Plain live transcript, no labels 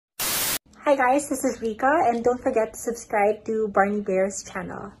Hi guys, this is Rika and don't forget to subscribe to Barney Bear's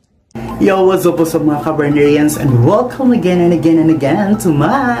channel. Yo, what's up mga Kabernarians, and welcome again and again and again to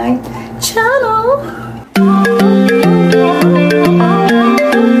my channel.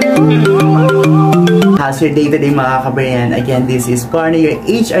 How's your day today mga Kabernarian? Again, this is Barney, your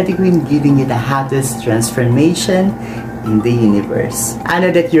HRT Queen, giving you the hottest transformation in the universe. I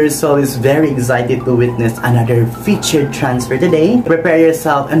know that your soul is very excited to witness another featured transfer today. Prepare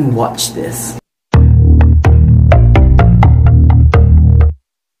yourself and watch this.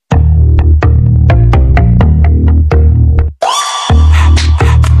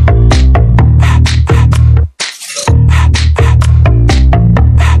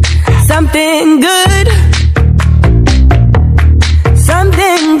 Something good,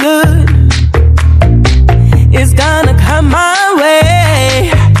 something good is gonna come my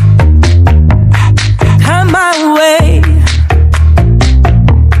way, come my way.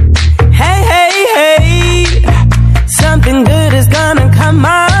 Hey, hey, hey, something good is gonna come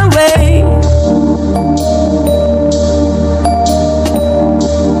my way.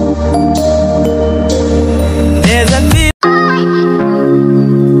 There's a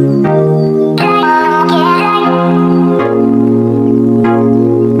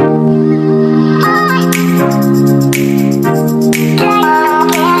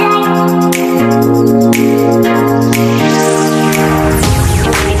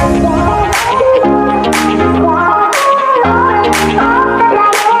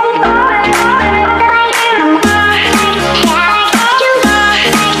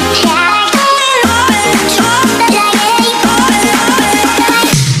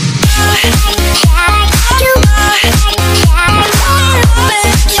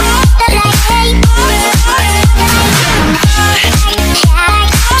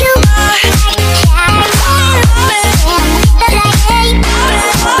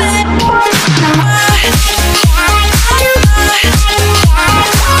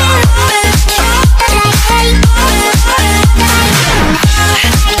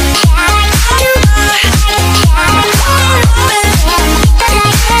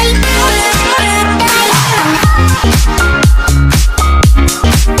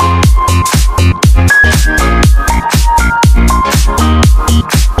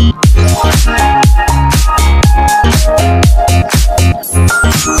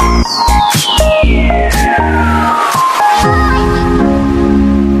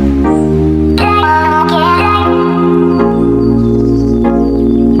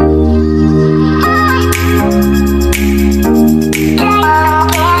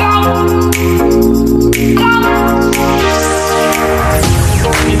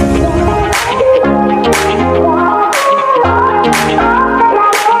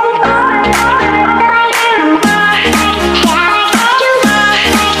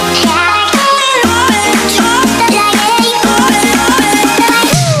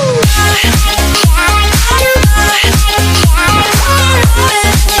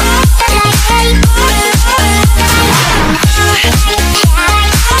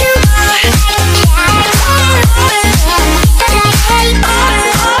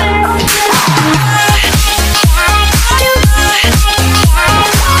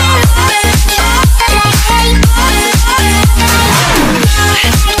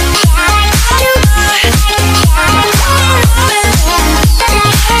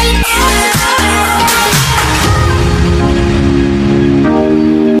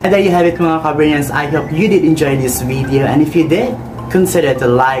And there you have it mga Kabernarians. I hope you did enjoy this video, and if you did, consider to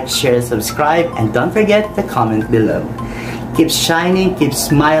like, share, subscribe, and don't forget to comment below. Keep shining, keep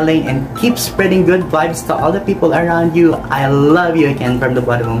smiling, and keep spreading good vibes to all the people around you. I love you again from the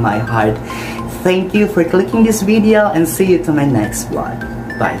bottom of my heart. Thank you for clicking this video, and see you to my next vlog.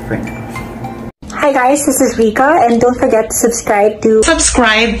 Bye for now. Hi guys, this is Rika and don't forget to subscribe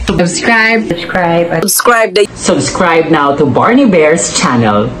Subscribe now to Barney Bear's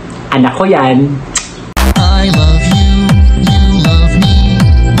channel. Anak ko yan. I love you.